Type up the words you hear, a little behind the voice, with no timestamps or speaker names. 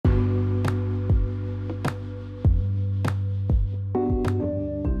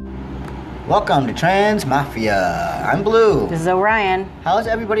Welcome to Trans Mafia. I'm Blue. This is Orion. How's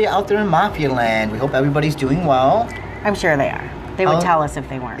everybody out there in Mafia land? We hope everybody's doing well. I'm sure they are. They would tell us if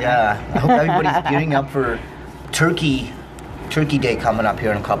they weren't. Yeah, I hope everybody's gearing up for Turkey Day coming up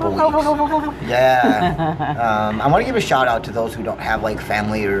here in a couple weeks. Yeah. I want to give a shout out to those who don't have like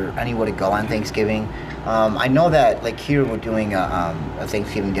family or anywhere to go on Thanksgiving. I know that like here we're doing a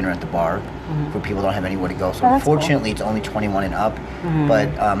Thanksgiving dinner at the bar where people don't have anywhere to go. So unfortunately it's only 21 and up. But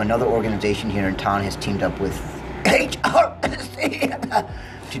another organization here in town has teamed up with HRC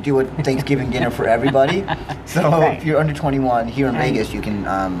to do a Thanksgiving dinner for everybody. So if you're under 21 here in Vegas, you can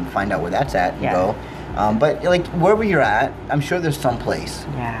find out where that's at and go. But like wherever you're at, I'm sure there's some place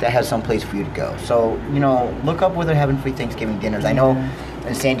that has some place for you to go. So, look up where they're having free Thanksgiving dinners. I know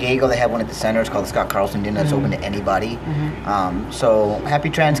in San Diego they have one at the center. It's called the Scott Carlson Dinner. That's open to anybody. So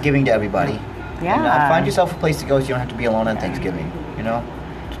happy Transgiving to everybody. Yeah. And find yourself a place to go so you don't have to be alone on Thanksgiving.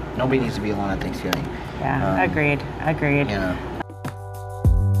 Nobody needs to be alone on Thanksgiving. Yeah, agreed.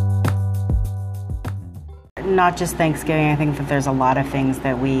 Not just Thanksgiving. I think that there's a lot of things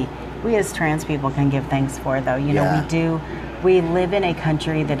that we as trans people can give thanks for, though. We live in a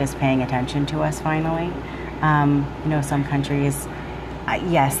country that is paying attention to us finally. Some countries,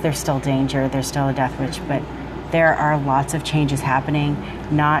 yes, there's still danger, there's still a death wish, but there are lots of changes happening,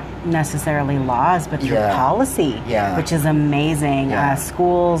 not necessarily laws, but through policy, which is amazing.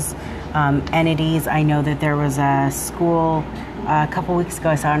 Schools, entities. I know that there was a school a couple weeks ago,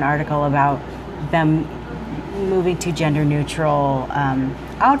 I saw an article about them moving to gender neutral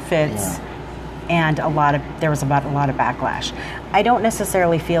outfits, and there was a lot of backlash. I don't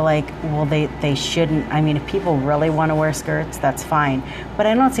necessarily feel like, they shouldn't. I mean, if people really want to wear skirts, that's fine. But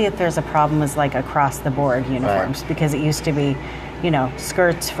I don't see if there's a problem as like across the board uniforms, because it used to be,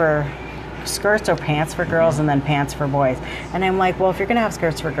 skirts or pants for girls and then pants for boys. And I'm like, well, if you're going to have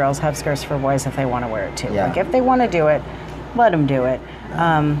skirts for girls, have skirts for boys if they want to wear it too. Like if they want to do it, let them do it.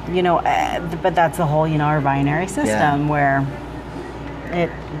 But that's the whole, our binary system where it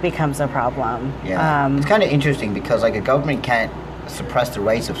becomes a problem. It's kind of interesting because like a government can't suppress the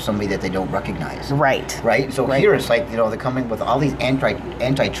rights of somebody that they don't recognize. Right. So here it's like, they're coming with all these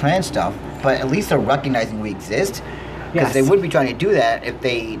anti-trans stuff, but at least they're recognizing we exist. Because they wouldn't be trying to do that if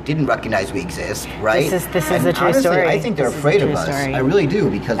they didn't recognize we exist, right? This is a true story. I think they're afraid of us. I really do,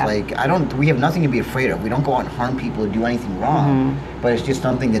 because we have nothing to be afraid of. We don't go out and harm people or do anything wrong, but it's just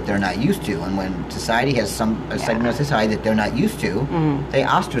something that they're not used to. And when society has a segment of society that they're not used to, they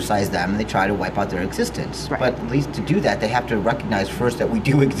ostracize them and they try to wipe out their existence. But at least to do that, they have to recognize first that we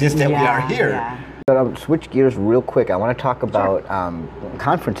do exist, that we are here. But I'll switch gears real quick. I want to talk about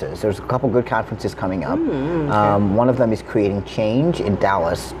conferences. There's a couple good conferences coming up. One of them is Creating Change in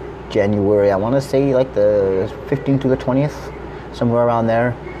Dallas, January. I want to say like the 15th to the 20th, somewhere around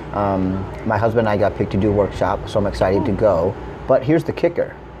there. My husband and I got picked to do a workshop, so I'm excited to go. But here's the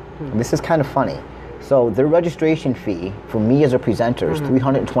kicker. This is kind of funny. So their registration fee for me as a presenter is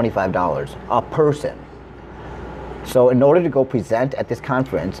 $325 a person. So in order to go present at this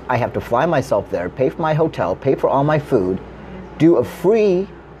conference, I have to fly myself there, pay for my hotel, pay for all my food, do a free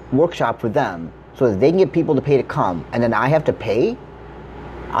workshop for them so that they can get people to pay to come, and then I have to pay?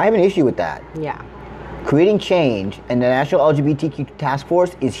 I have an issue with that. Yeah. Creating Change and the National LGBTQ Task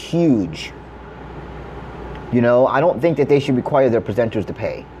Force is huge. I don't think that they should require their presenters to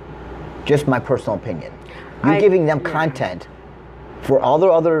pay. Just my personal opinion. You're giving them content for all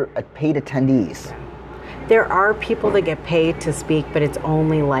their other paid attendees. There are people that get paid to speak, but it's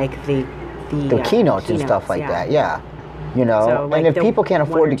only like the keynotes and stuff like that. So, like, and if people can't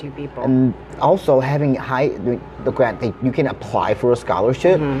afford to, and also having the grant, you can apply for a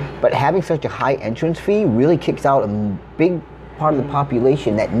scholarship, but having such a high entrance fee really kicks out a big part of the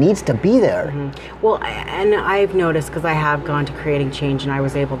population that needs to be there. Well, and I've noticed, because I have gone to Creating Change, and I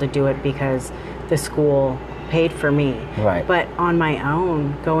was able to do it because the school paid for me. Right. But on my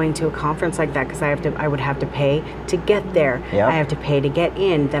own, going to a conference like that, because I would have to pay to get there. I have to pay to get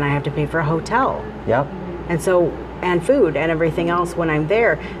in. Then I have to pay for a hotel. And food and everything else when I'm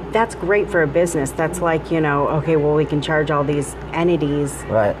there. That's great for a business. That's like, okay, well, we can charge all these entities,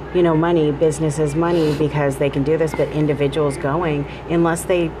 money, businesses money, because they can do this, but individuals going, unless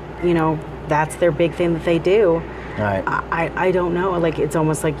they, that's their big thing that they do. Right. I don't know. Like, it's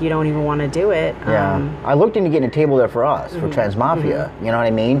almost like you don't even want to do it. Yeah. I looked into getting a table there for us, for Trans Mafia. You know what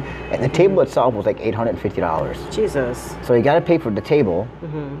I mean? And the table itself was like $850. Jesus. So you got to pay for the table,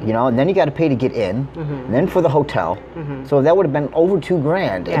 you know, and then you got to pay to get in, and then for the hotel. So that would have been over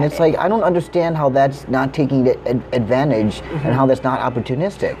 $2,000. Yeah. And it's like, I don't understand how that's not taking advantage and how that's not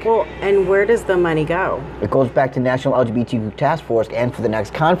opportunistic. Well, and where does the money go? It goes back to National LGBTQ Task Force and for the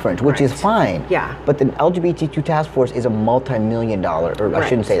next conference, which is fine. Yeah. But the LGBTQ Task Force is a multi-million-dollar, or I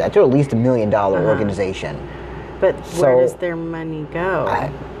shouldn't say that, they're at least $1 million organization. But where does their money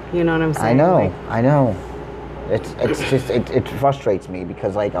go? You know what I'm saying? I know. It's just, it frustrates me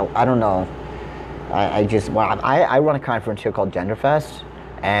because, like, I don't know. I run a conference here called GenderFest,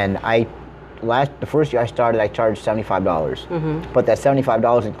 and the first year I started, I charged $75. But that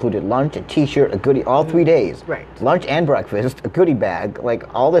 $75 included lunch, a t-shirt, a goodie, all 3 days. Right. Lunch and breakfast, a goodie bag, like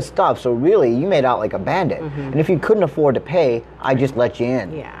all this stuff. So really, you made out like a bandit. And if you couldn't afford to pay, I just let you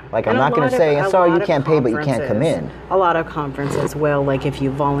in. Yeah. Like, I'm not going to say, sorry, you can't pay, but you can't come in. A lot of conferences will, like, if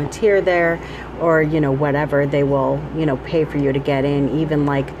you volunteer there or, you know, whatever, they will, you know, pay for you to get in, even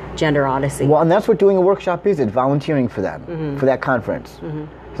like Gender Odyssey. Well, and that's what doing a workshop is. It's volunteering for them, for that conference.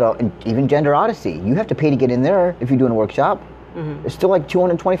 So, and even Gender Odyssey, you have to pay to get in there if you're doing a workshop. It's still like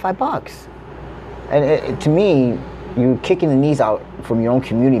 $225. And to me, you're kicking the knees out from your own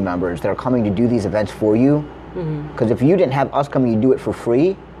community members that are coming to do these events for you. Because if you didn't have us coming to do it for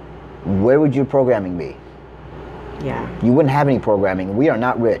free, where would your programming be? Yeah. You wouldn't have any programming. We are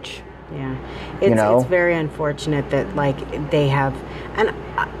not rich. Yeah. It's very unfortunate that, like, they have, and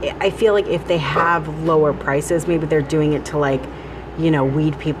I feel like if they have lower prices, maybe they're doing it to, like, you know,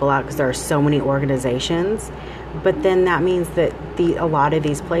 weed people out because there are so many organizations. But then that means that a lot of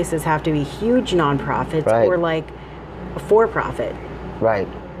these places have to be huge nonprofits or, like, for-profit. Right.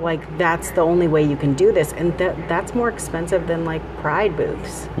 Like, that's the only way you can do this. And that's more expensive than, like, Pride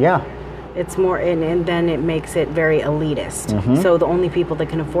booths. Yeah. It's more, and then it makes it very elitist. So the only people that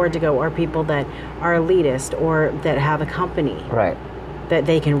can afford to go are people that are elitist or that have a company. Right. That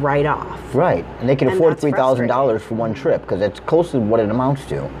they can write off. Right. And they can afford $3,000 for one trip because it's close to what it amounts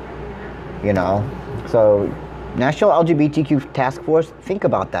to. You know? So, National LGBTQ Task Force, think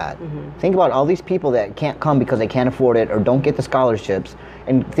about that. Think about all these people that can't come because they can't afford it or don't get the scholarships.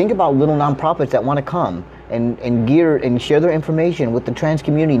 And think about little nonprofits that want to come and gear and share their information with the trans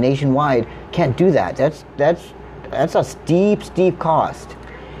community nationwide. Can't do that. That's a steep cost.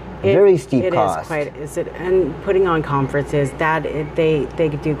 Very steep cost. It is quite. And putting on conferences,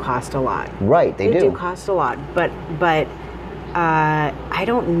 they do cost a lot. Right, they do. They do cost a lot, but I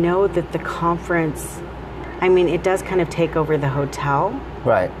don't know that the conference. I mean, it does kind of take over the hotel.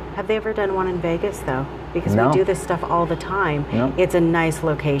 Right. Have they ever done one in Vegas though? Because No. we do this stuff all the time. No. It's a nice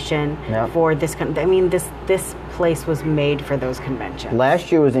location for this. I mean, this place was made for those conventions.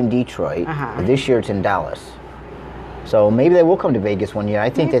 Last year was in Detroit. This year it's in Dallas. So maybe they will come to Vegas one year. I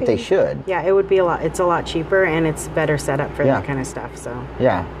think that they should. Yeah, it would be it's a lot cheaper and it's better set up for that kind of stuff. So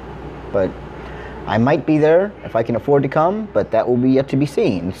yeah, but I might be there if I can afford to come, but that will be yet to be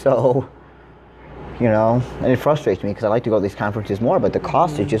seen. So, you know, and it frustrates me because I like to go to these conferences more, but the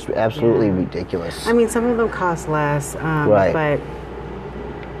cost is just absolutely ridiculous. I mean, some of them cost less, but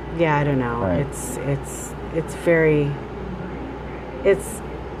yeah, I don't know. Right. It's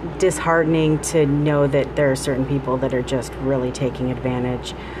disheartening to know that there are certain people that are just really taking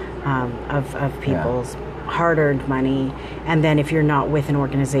advantage of people's hard-earned money, and then if you're not with an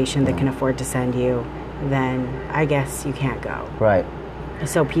organization that can afford to send you, then I guess you can't go. Right.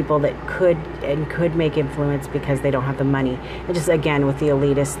 So people that could make influence because they don't have the money, and just again with the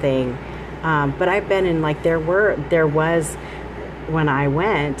elitist thing. But I've been in, like, there was when I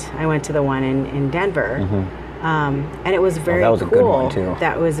went to the one in Denver. And it was very cool. That was a good one too.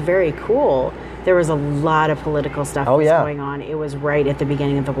 That was very cool. There was a lot of political stuff going on. It was right at the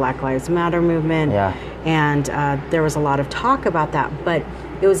beginning of the Black Lives Matter movement. Yeah. And there was a lot of talk about that. But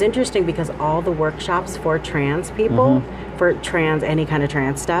it was interesting because all the workshops for trans people, for any kind of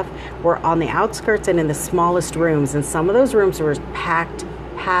trans stuff, were on the outskirts and in the smallest rooms. And some of those rooms were packed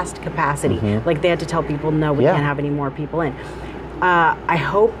past capacity. Like, they had to tell people, no, we can't have any more people in. I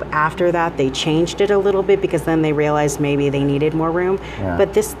hope after that they changed it a little bit because then they realized maybe they needed more room. Yeah.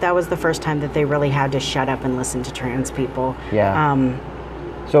 But that was the first time that they really had to shut up and listen to trans people. Yeah.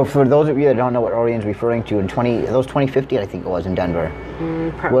 So for those of you that don't know what Orian's referring to, in 2015, I think it was, in Denver,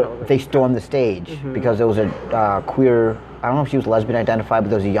 they stormed the stage because there was a queer, I don't know if she was lesbian identified, but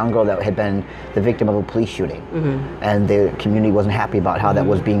there was a young girl that had been the victim of a police shooting. And the community wasn't happy about how that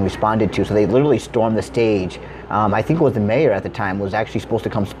was being responded to. So they literally stormed the stage. I think it was the mayor at the time was actually supposed to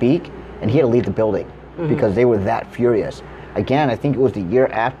come speak, and he had to leave the building because they were that furious. Again, I think it was the year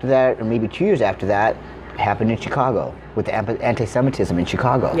after that, or maybe 2 years after that, it happened in Chicago with the anti-Semitism in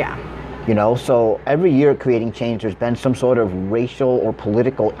Chicago. Yeah. You know, so every year creating change, there's been some sort of racial or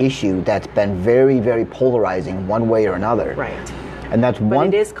political issue that's been very, very polarizing one way or another. Right. And that's but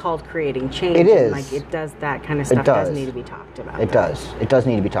it is called creating change. It is. Like, it does, that kind of stuff does need to be talked about. It does. It does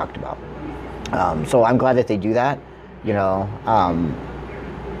need to be talked about. So I'm glad that they do that. You know,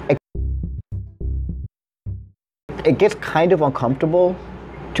 it gets kind of uncomfortable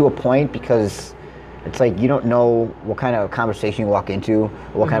to a point, because it's like you don't know what kind of conversation you walk into,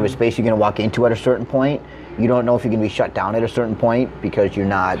 what kind of a space you're going to walk into at a certain point. You don't know if you're going to be shut down at a certain point because you're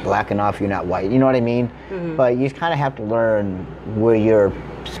not black enough, you're not white. You know what I mean? But you kind of have to learn where your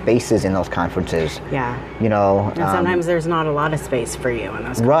space is in those conferences. Yeah. You know? And sometimes there's not a lot of space for you in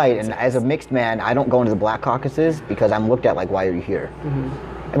those conferences. Right. And as a mixed man, I don't go into the black caucuses because I'm looked at like, why are you here?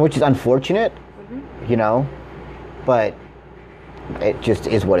 And which is unfortunate, you know? But it just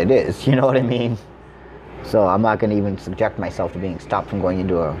is what it is. You know what I mean? So I'm not going to even subject myself to being stopped from going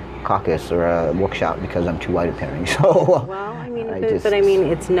into a caucus or a workshop because I'm too white appearing. So well, I mean, but I mean,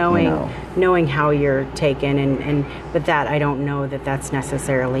 it's knowing how you're taken, and but that I don't know that that's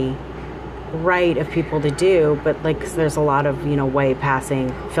necessarily right of people to do. But like, there's a lot of way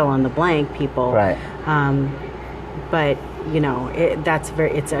passing fill in the blank people. Right. But that's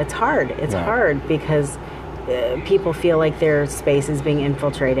it's hard. It's hard because people feel like their space is being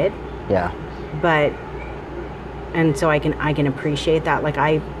infiltrated. Yeah. And so I can appreciate that. Like,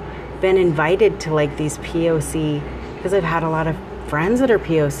 I've been invited to like these POC, because I've had a lot of friends that are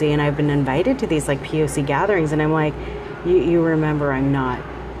POC, and I've been invited to these like POC gatherings, and I'm like, you remember, I'm not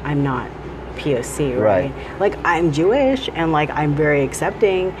POC, right? Like, I'm Jewish, and like I'm very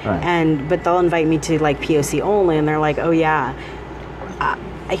accepting, but they'll invite me to like POC only, and they're like, oh yeah.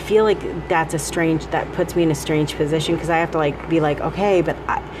 I feel like that puts me in a strange position, because I have to like be like, okay, but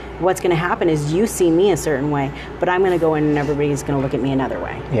what's going to happen is you see me a certain way, but I'm going to go in and everybody's going to look at me another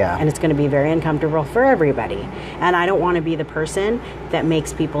way. Yeah. And it's going to be very uncomfortable for everybody. And I don't want to be the person that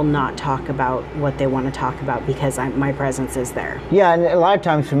makes people not talk about what they want to talk about because my presence is there. Yeah, and a lot of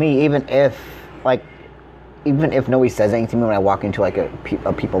times for me, even if nobody says anything to me when I walk into like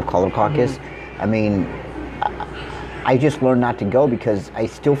a people of color caucus, I mean, I just learn not to go because I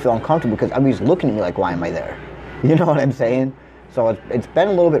still feel uncomfortable because everybody's looking at me like, why am I there? You know what I'm saying? So it's been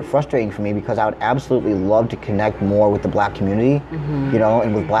a little bit frustrating for me, because I would absolutely love to connect more with the black community,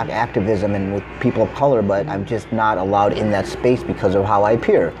 and with black activism and with people of color, but I'm just not allowed in that space because of how I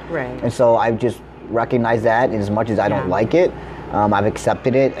appear. Right. And so I've just recognized that, and as much as I don't like it, I've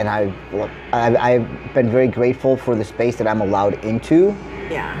accepted it, and I've been very grateful for the space that I'm allowed into.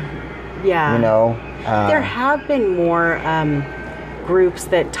 Yeah. There have been more groups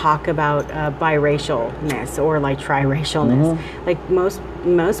that talk about biracialness or like triracialness. Like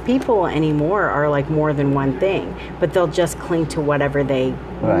most people anymore are like more than one thing, but they'll just cling to whatever they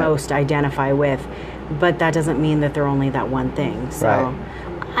most identify with. But that doesn't mean that they're only that one thing. So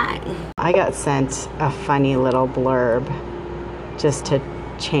I got sent a funny little blurb just to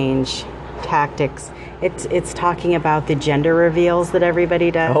change tactics. It's talking about the gender reveals that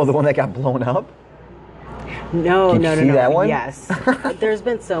everybody does. Oh, the one that got blown up? No. Did you see that one? Yes. There's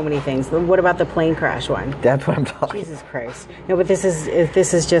been so many things. What about the plane crash one? That's what I'm talking. Jesus Christ. No, but this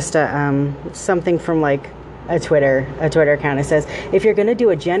is just a something from like a Twitter account. It says, if you're going to do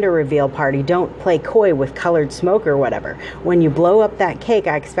a gender reveal party, don't play coy with colored smoke or whatever. When you blow up that cake,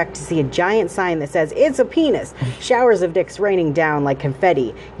 I expect to see a giant sign that says, it's a penis. Showers of dicks raining down like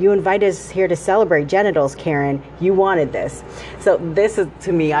confetti. You invited us here to celebrate genitals, Karen. You wanted this. So this is,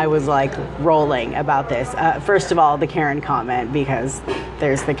 to me, I was like rolling about this. First of all, the Karen comment, because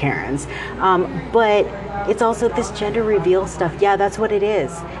there's the Karens. But it's also this gender reveal stuff. Yeah, that's what it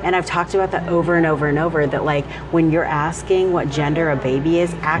is. And I've talked about that over and over and over, that like when you're asking what gender a baby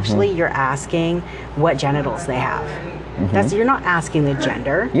is, actually you're asking what genitals they have. You're not asking the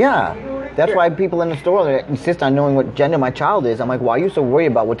gender. Yeah. That's why people in the store insist on knowing what gender my child is. I'm like, why are you so worried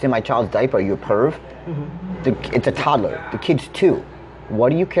about what's in my child's diaper? Are you a perv? It's a toddler. The kid's 2. What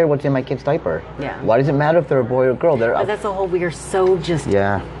do you care what's in my kid's diaper? Yeah. Why does it matter if they're a boy or a girl? But that's the whole, we are so just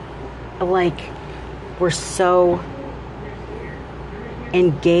like, we're so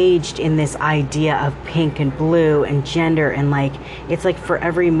engaged in this idea of pink and blue and gender, and like it's like for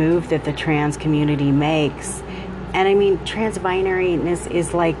every move that the trans community makes, and I mean trans binariness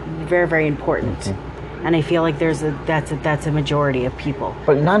is like very, very important. And I feel like that's a majority of people.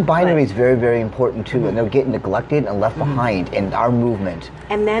 But non-binary is very, very important too, and they're getting neglected and left behind in our movement.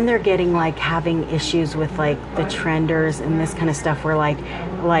 And then they're getting like having issues with like the trenders and this kind of stuff where like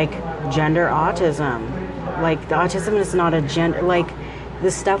gender autism. Like the autism is not a gender, like the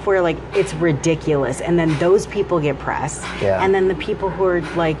stuff where like it's ridiculous, and then those people get press. Yeah. And then the people who are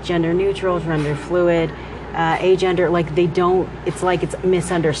like gender neutral, gender fluid, agender, like they don't, it's like it's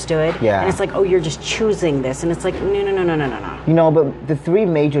misunderstood. Yeah. And it's like, oh, you're just choosing this, and it's like, no. You know, but the three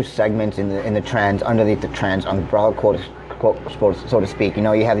major segments in the trans, underneath the trans umbrella quote, so to speak, you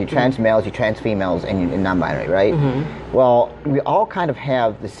know, you have your trans males, your trans females, and your non-binary, right? Well, we all kind of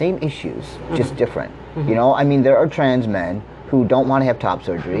have the same issues, just different. You know, I mean, there are trans men who don't want to have top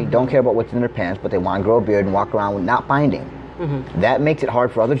surgery, don't care about what's in their pants, but they want to grow a beard and walk around with not binding. That makes it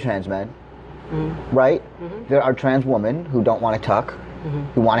hard for other trans men, right? There are trans women who don't want to tuck,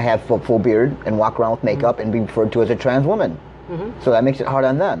 who want to have full beard and walk around with makeup and be referred to as a trans woman. So that makes it hard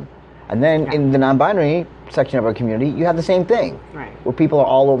on them. And then in the non-binary section of our community, you have the same thing, where people are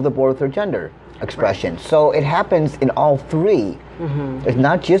all over the board with their gender expression. So it happens in all three. It's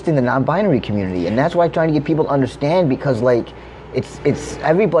not just in the non-binary community, and that's why I'm trying to get people to understand, because like it's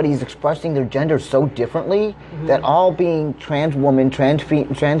everybody's expressing their gender so differently that all being trans woman,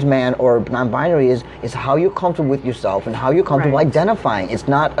 trans man, or non-binary is how you're comfortable with yourself and how you're comfortable identifying. It's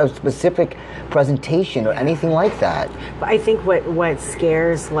not a specific presentation or anything like that. But I think what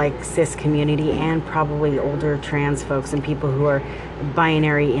scares like cis community and probably older trans folks and people who are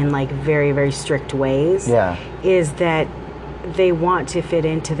binary in like very, very strict ways is that they want to fit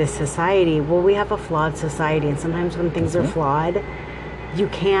into this society. Well, we have a flawed society, and sometimes when things are flawed, you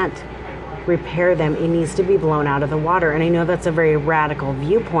can't repair them. It needs to be blown out of the water. And I know that's a very radical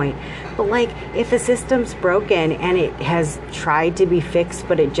viewpoint, but like if a system's broken and it has tried to be fixed,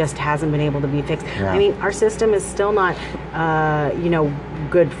 but it just hasn't been able to be fixed. I mean, our system is still not, you know,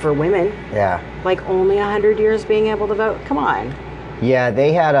 good for women. Like only 100 years being able to vote. Come on. Yeah,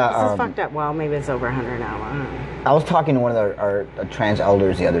 they had a... This is fucked up. Well, maybe it's over 100 now. I was talking to one of our trans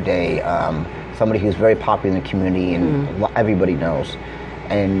elders the other day, somebody who's very popular in the community and everybody knows.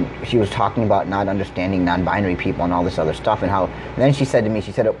 And she was talking about not understanding non-binary people and all this other stuff, and then she said to me,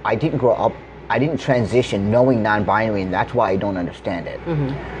 she said, I didn't grow up, I didn't transition knowing non-binary, and that's why I don't understand it.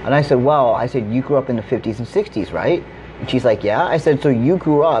 And I said, well, you grew up in the 50s and 60s, right? And she's like, yeah. I said, so you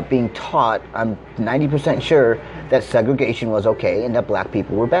grew up being taught, I'm 90% sure, that segregation was okay and that black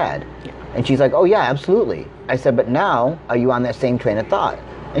people were bad. And she's like, oh yeah, absolutely. I said, but now, are you on that same train of thought?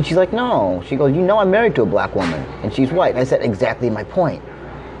 And she's like, no. She goes, you know I'm married to a black woman, and she's white. And I said, exactly my point.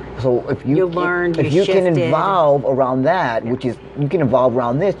 So if you can evolve around that, which is, you can evolve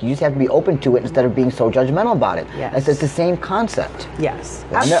around this, you just have to be open to it instead of being so judgmental about it. I said, it's the same concept. Yes.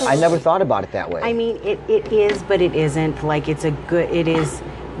 I never thought about it that way. I mean, it is, but it isn't. Like, it is,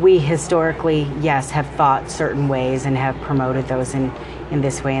 we historically, yes, have thought certain ways and have promoted those in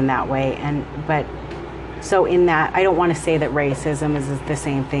this way and that way. But so in that, I don't want to say that racism is the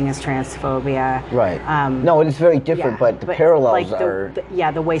same thing as transphobia. Right. No, it is very different, but the parallels like are...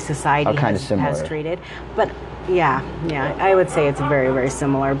 the way society has treated. But yeah, I would say it's very, very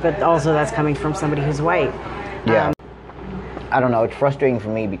similar. But also that's coming from somebody who's white. Yeah. I don't know, it's frustrating for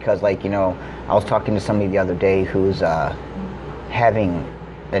me because, like, you know, I was talking to somebody the other day who's having,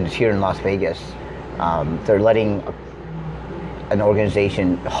 and it's here in Las Vegas, they're letting an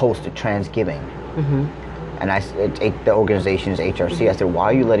organization host a Transgiving. And the organization is HRC. I said, why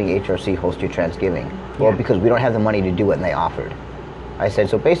are you letting HRC host your Transgiving? Well, because we don't have the money to do it, and they offered. I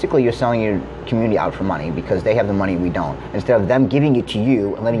said, so basically you're selling your community out for money because they have the money, we don't. Instead of them giving it to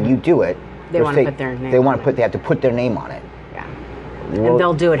you and letting you do it, they want to put their name they have to put their name on it. Well, and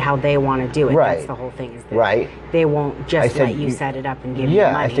they'll do it how they want to do it. That's the whole thing. Is that they won't just let you set it up and give you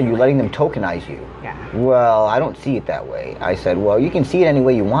money. I said, you're letting them tokenize you. Well, I don't see it that way. I said, well, you can see it any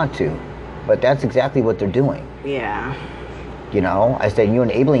way you want to, but that's exactly what they're doing. You know, I said, you're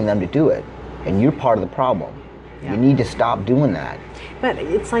enabling them to do it, and you're part of the problem. You need to stop doing that. But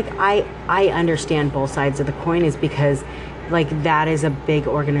it's like, I understand both sides of the coin, is because like that is a big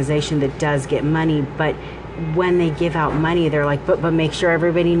organization that does get money, but when they give out money, they're like, but make sure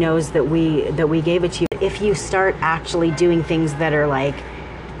everybody knows that we gave it to you. If you start actually doing things that are like,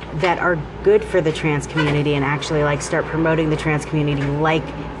 that are good for the trans community, and actually like start promoting the trans community like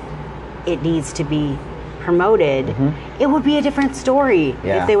it needs to be promoted, it would be a different story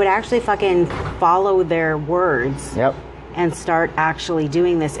if they would actually fucking follow their words and start actually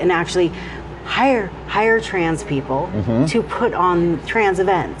doing this, and actually hire trans people to put on trans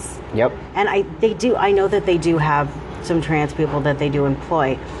events. And I know that they do have some trans people that they do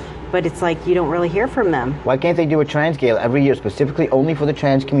employ, but it's like you don't really hear from them. Why can't they do a trans gala every year specifically only for the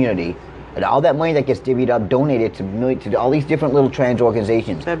trans community? And all that money that gets divvied up, donated to all these different little trans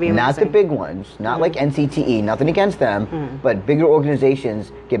organizations. That'd be not the amazing. big ones, not like NCTE, nothing against them, but bigger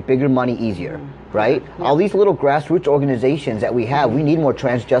organizations get bigger money easier, right? Yeah. All these little grassroots organizations that we have, we need more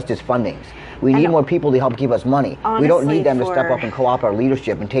trans justice fundings. We need more people to help give us money. Honestly, we don't need them to step up and co-opt our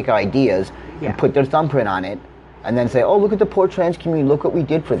leadership and take our ideas and put their thumbprint on it and then say, oh, look at the poor trans community, look what we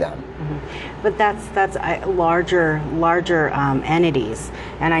did for them. But that's larger entities,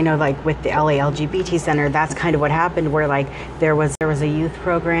 and I know like with the LA LGBT Center, that's kind of what happened. Where like there was a youth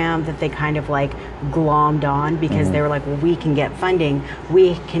program that they kind of like glommed on because they were like, well, we can get funding,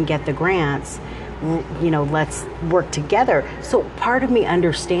 we can get the grants, you know, let's work together. So part of me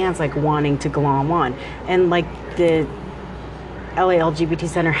understands like wanting to glom on, and like the LA LGBT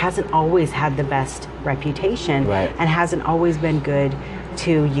Center hasn't always had the best reputation, and hasn't always been good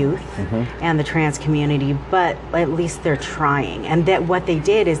to youth and the trans community, but at least they're trying. And that what they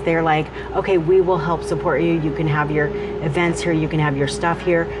did is they're like, okay, we will help support you. You can have your events here, you can have your stuff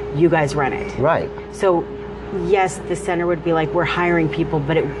here, you guys run it. Right. So yes, the center would be like, we're hiring people,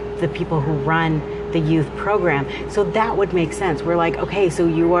 but the people who run the youth program. So that would make sense. We're like, okay, so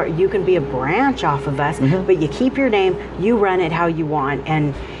you can be a branch off of us, but you keep your name, you run it how you want,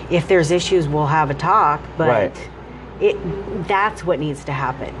 and if there's issues, we'll have a talk, but that's what needs to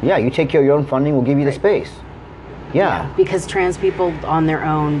happen. Yeah, you take care of your own funding, we'll give you the space. Yeah. Because trans people on their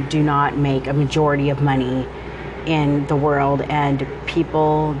own do not make a majority of money in the world, and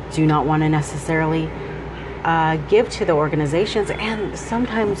people do not want to necessarily give to the organizations, and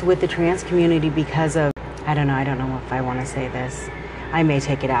sometimes with the trans community because of, I don't know if I want to say this, I may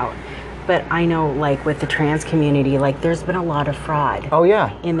take it out, but I know like with the trans community, like there's been a lot of fraud. Oh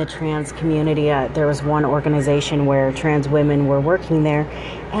yeah. In the trans community, there was one organization where trans women were working there,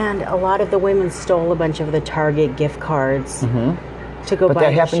 and a lot of the women stole a bunch of the Target gift cards to go buy. But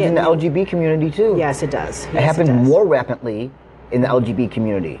that happens in the LGBT community too. Yes, it does. It happens more rapidly in the LGBT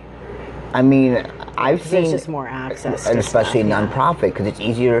community. I mean, I've seen... There's just more access. And especially in nonprofit, because it's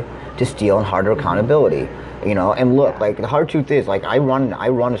easier to steal and harder accountability. You know, and look, like the hard truth is, like I run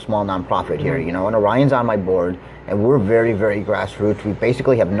a small nonprofit here, you know, and Orion's on my board, and we're very, very grassroots. We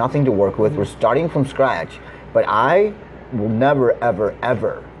basically have nothing to work with. We're starting from scratch. But I will never, ever,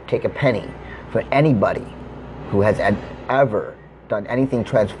 ever take a penny for anybody who has ever done anything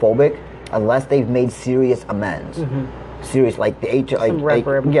transphobic unless they've made serious amends. Serious, like the UFC.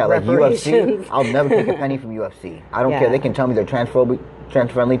 I'll never take a penny from UFC. I don't care. They can tell me they're transphobic, trans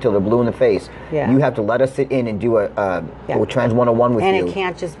friendly till they're blue in the face. You have to let us sit in and do a trans 101 with you. And it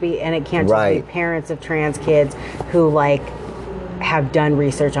can't just be parents of trans kids who like have done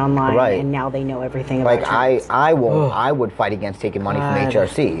research online and now they know everything about trans. I would fight against taking money from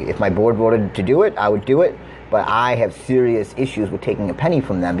HRC. If my board voted to do it, I would do it. But I have serious issues with taking a penny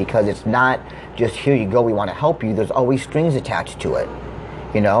from them because it's not just here you go, we want to help you. There's always strings attached to it,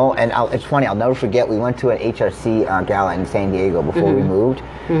 you know. And it's funny, I'll never forget. We went to an HRC gala in San Diego before we moved,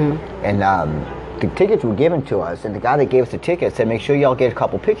 and the tickets were given to us, and the guy that gave us the tickets said, "Make sure y'all get a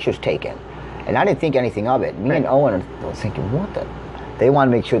couple pictures taken." And I didn't think anything of it. Me and Owen were thinking, "What the?" They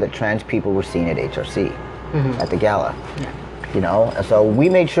want to make sure that trans people were seen at HRC at the gala. You know, so we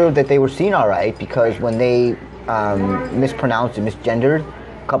made sure that they were seen all right, because when they mispronounced and misgendered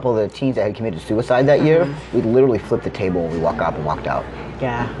a couple of the teens that had committed suicide that year, we literally flipped the table when we walked up and walked out.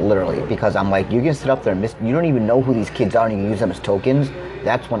 Yeah. Literally, because I'm like, you can sit up there and you don't even know who these kids are and you can use them as tokens.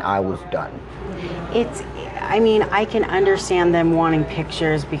 That's when I was done. I mean, I can understand them wanting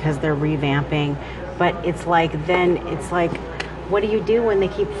pictures because they're revamping, but it's like, what do you do when they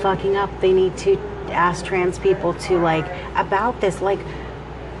keep fucking up? They need to ask trans people to about this, like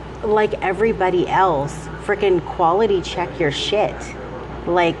everybody else, freaking quality check your shit.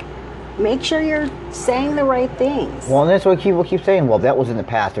 Like, make sure you're saying the right things. Well, and that's what people keep saying. Well, that was in the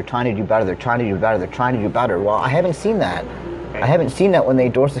past. They're trying to do better. They're trying to do better. They're trying to do better. Well, I haven't seen that. I haven't seen that when they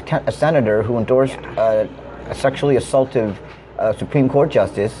endorsed a senator who endorsed a sexually assaultive Supreme Court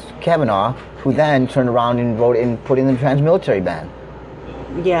Justice, Kavanaugh, who then turned around and voted and put in the trans military ban.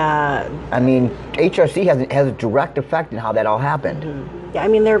 Yeah. I mean, HRC has a direct effect in how that all happened. Yeah, I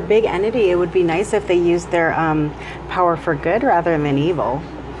mean, they're a big entity. It would be nice if they used their power for good rather than evil.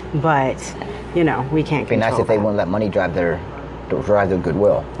 But, you know, we can't control that. It'd be nice if they wouldn't let money drive their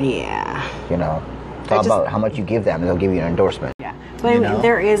goodwill. Yeah. You know, it's all about how much you give them, and they'll give you an endorsement. Yeah. But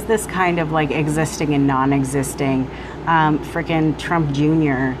there is this kind of, like, existing and non-existing. Freaking Trump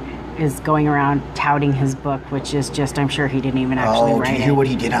Jr. is going around touting his book, which is just, I'm sure he didn't even actually write it. Did you hear what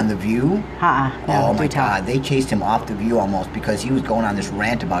he did on The View? No, oh my God, they chased him off The View almost because he was going on this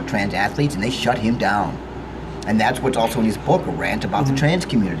rant about trans athletes, and they shut him down. And that's what's also in his book, a rant about the trans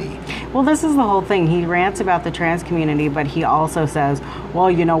community. Well, this is the whole thing. He rants about the trans community, but he also says, well,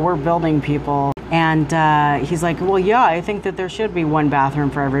 you know, we're building people. And he's like, well, yeah, I think that there should be one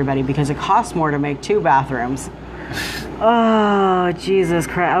bathroom for everybody because it costs more to make 2 bathrooms. Oh, Jesus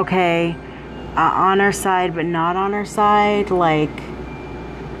Christ. Okay. On our side, but not on our side. Like,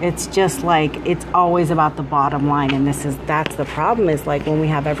 it's just like, it's always about the bottom line. And that's the problem, is like when we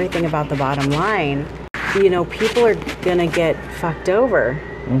have everything about the bottom line, you know, people are going to get fucked over.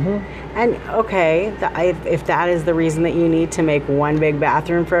 Mm-hmm. And okay, if that is the reason that you need to make one big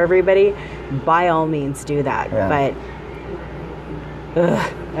bathroom for everybody, by all means do that. Yeah. But,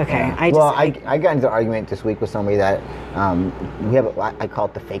 okay. Yeah. I got into an argument this week with somebody that we have, I call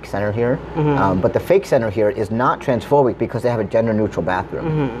it the fake center here. Mm-hmm. But the fake center here is not transphobic because they have a gender neutral bathroom.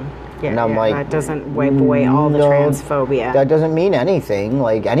 Mm-hmm. Yeah, and I'm like, that doesn't wipe away all the transphobia. That doesn't mean anything.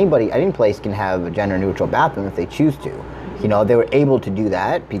 Like, any place can have a gender neutral bathroom if they choose to. You know, they were able to do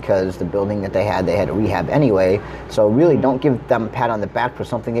that because the building that they had to rehab anyway. So really, don't give them a pat on the back for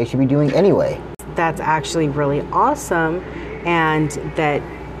something they should be doing anyway. That's actually really awesome, and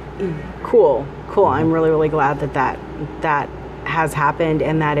cool. Mm-hmm. I'm really, really glad that has happened,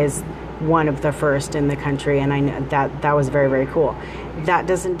 and that is one of the first in the country, and I know that was very, very cool. That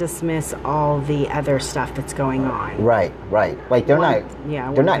doesn't dismiss all the other stuff that's going on. Right. Like they're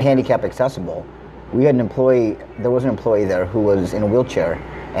not handicap accessible. We had there was an employee there who was in a wheelchair,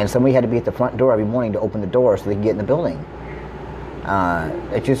 and somebody had to be at the front door every morning to open the door so they could get in the building.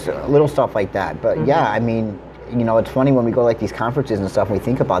 It's just little stuff like that. But yeah, I mean, you know, it's funny when we go like these conferences and stuff, and we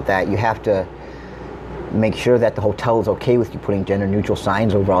think about that, you have to make sure that the hotel is okay with you putting gender neutral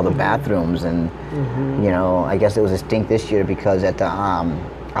signs over all the bathrooms. And you know, I guess it was a stink this year because at the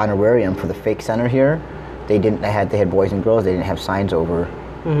honorarium for the fake center here, they had boys and girls, they didn't have signs over.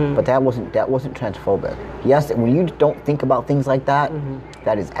 But that wasn't transphobic. Yes, when you don't think about things like that,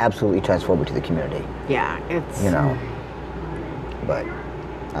 that is absolutely transphobic to the community. Yeah, it's, you know. But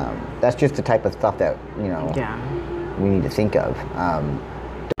that's just the type of stuff that, you know, we need to think of.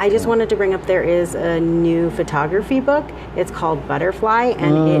 I just wanted to bring up, there is a new photography book. It's called Butterfly,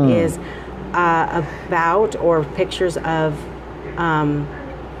 and it is about, or pictures of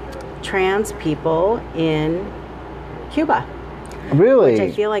trans people in Cuba. Really? Which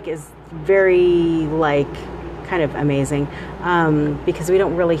I feel like is very, like, kind of amazing, because we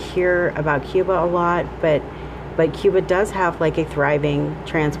don't really hear about Cuba a lot, but Cuba does have, like, a thriving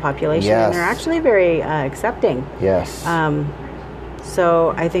trans population, and they're actually very accepting. Yes.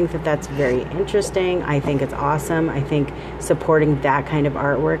 So I think that's very interesting. I think it's awesome. I think supporting that kind of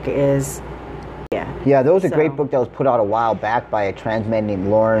artwork is, Yeah, there was a great book that was put out a while back by a trans man named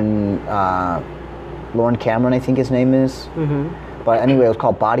Lauren Cameron, I think his name is. But anyway, it was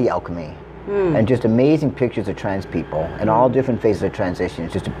called Body Alchemy. And just amazing pictures of trans people and all different phases of transition.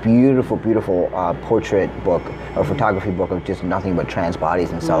 It's just a beautiful, beautiful portrait book or photography book of just nothing but trans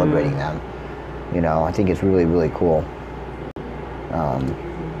bodies and celebrating them. You know, I think it's really, really cool.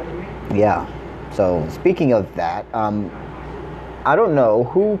 Yeah. So speaking of that, I don't know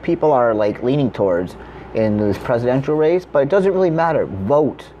who people are like leaning towards in this presidential race, but it doesn't really matter.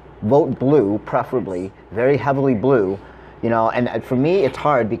 Vote blue, preferably very heavily blue. You know, and for me, it's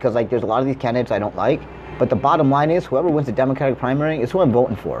hard because, like, there's a lot of these candidates I don't like. But the bottom line is, whoever wins the Democratic primary is who I'm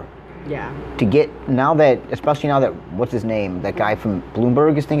voting for. Yeah. Especially now that, what's his name? That guy from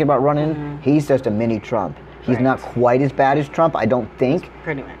Bloomberg is thinking about running. He's just a mini Trump. He's not quite as bad as Trump, I don't think. It's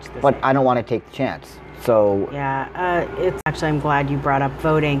pretty much the But same. I don't want to take the chance. So it's actually, I'm glad you brought up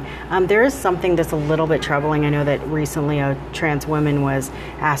voting. There is something that's a little bit troubling. I know that recently a trans woman was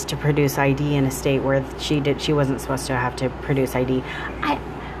asked to produce ID in a state where she wasn't supposed to have to produce ID.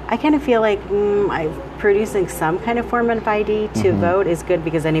 I kind of feel like producing some kind of form of ID to vote is good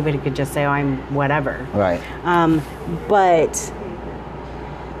because anybody could just say, oh, I'm whatever. Right. But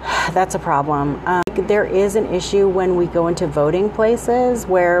that's a problem. There is an issue when we go into voting places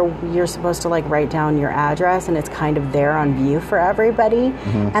where you're supposed to like write down your address and it's kind of there on view for everybody.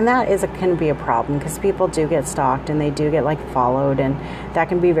 And that can be a problem because people do get stalked and they do get like followed, and that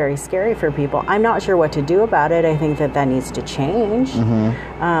can be very scary for people. I'm not sure what to do about it. I think that needs to change.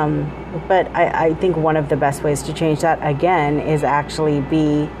 But I think one of the best ways to change that, again, is actually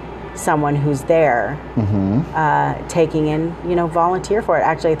be someone who's there taking in, volunteer for it.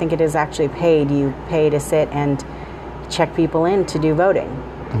 Actually, I think it is actually paid. You pay to sit and check people in to do voting.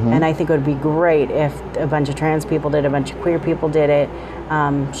 And I think it would be great if a bunch of trans people did, a bunch of queer people did it.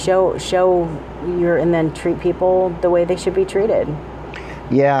 And then treat people the way they should be treated.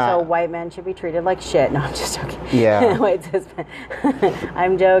 Yeah. So white men should be treated like shit. No, I'm just joking. Yeah. Wait,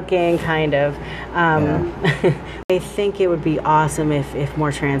 I'm joking, kind of. I think it would be awesome if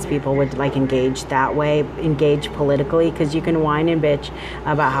more trans people would like engage that way, engage politically, because you can whine and bitch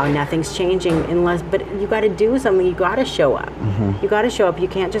about how nothing's changing but you got to do something. You got to show up. You got to show up. You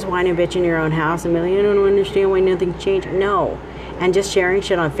can't just whine and bitch in your own house and be like, I don't understand why nothing's changing. No. And just sharing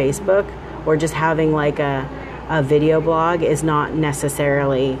shit on Facebook or just having like a video blog is not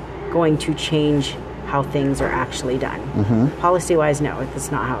necessarily going to change how things are actually done. Policy-wise, no,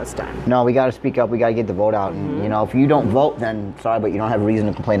 it's not how it's done. No, we got to speak up. We got to get the vote out. And, if you don't vote, then sorry, but you don't have a reason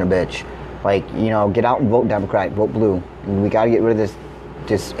to complain or bitch. Like, get out and vote Democrat, vote blue. We got to get rid of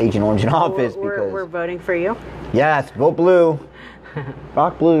this Agent Orange in office because we're voting for you. Yes, vote blue.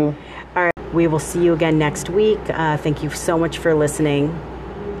 Rock blue. All right, we will see you again next week. Thank you so much for listening.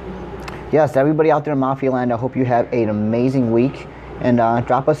 Yes, everybody out there in Mafia Land, I hope you have an amazing week. And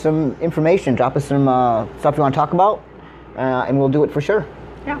drop us some information. Drop us some stuff you want to talk about. And we'll do it for sure.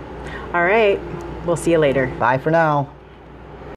 Yeah. All right. We'll see you later. Bye for now.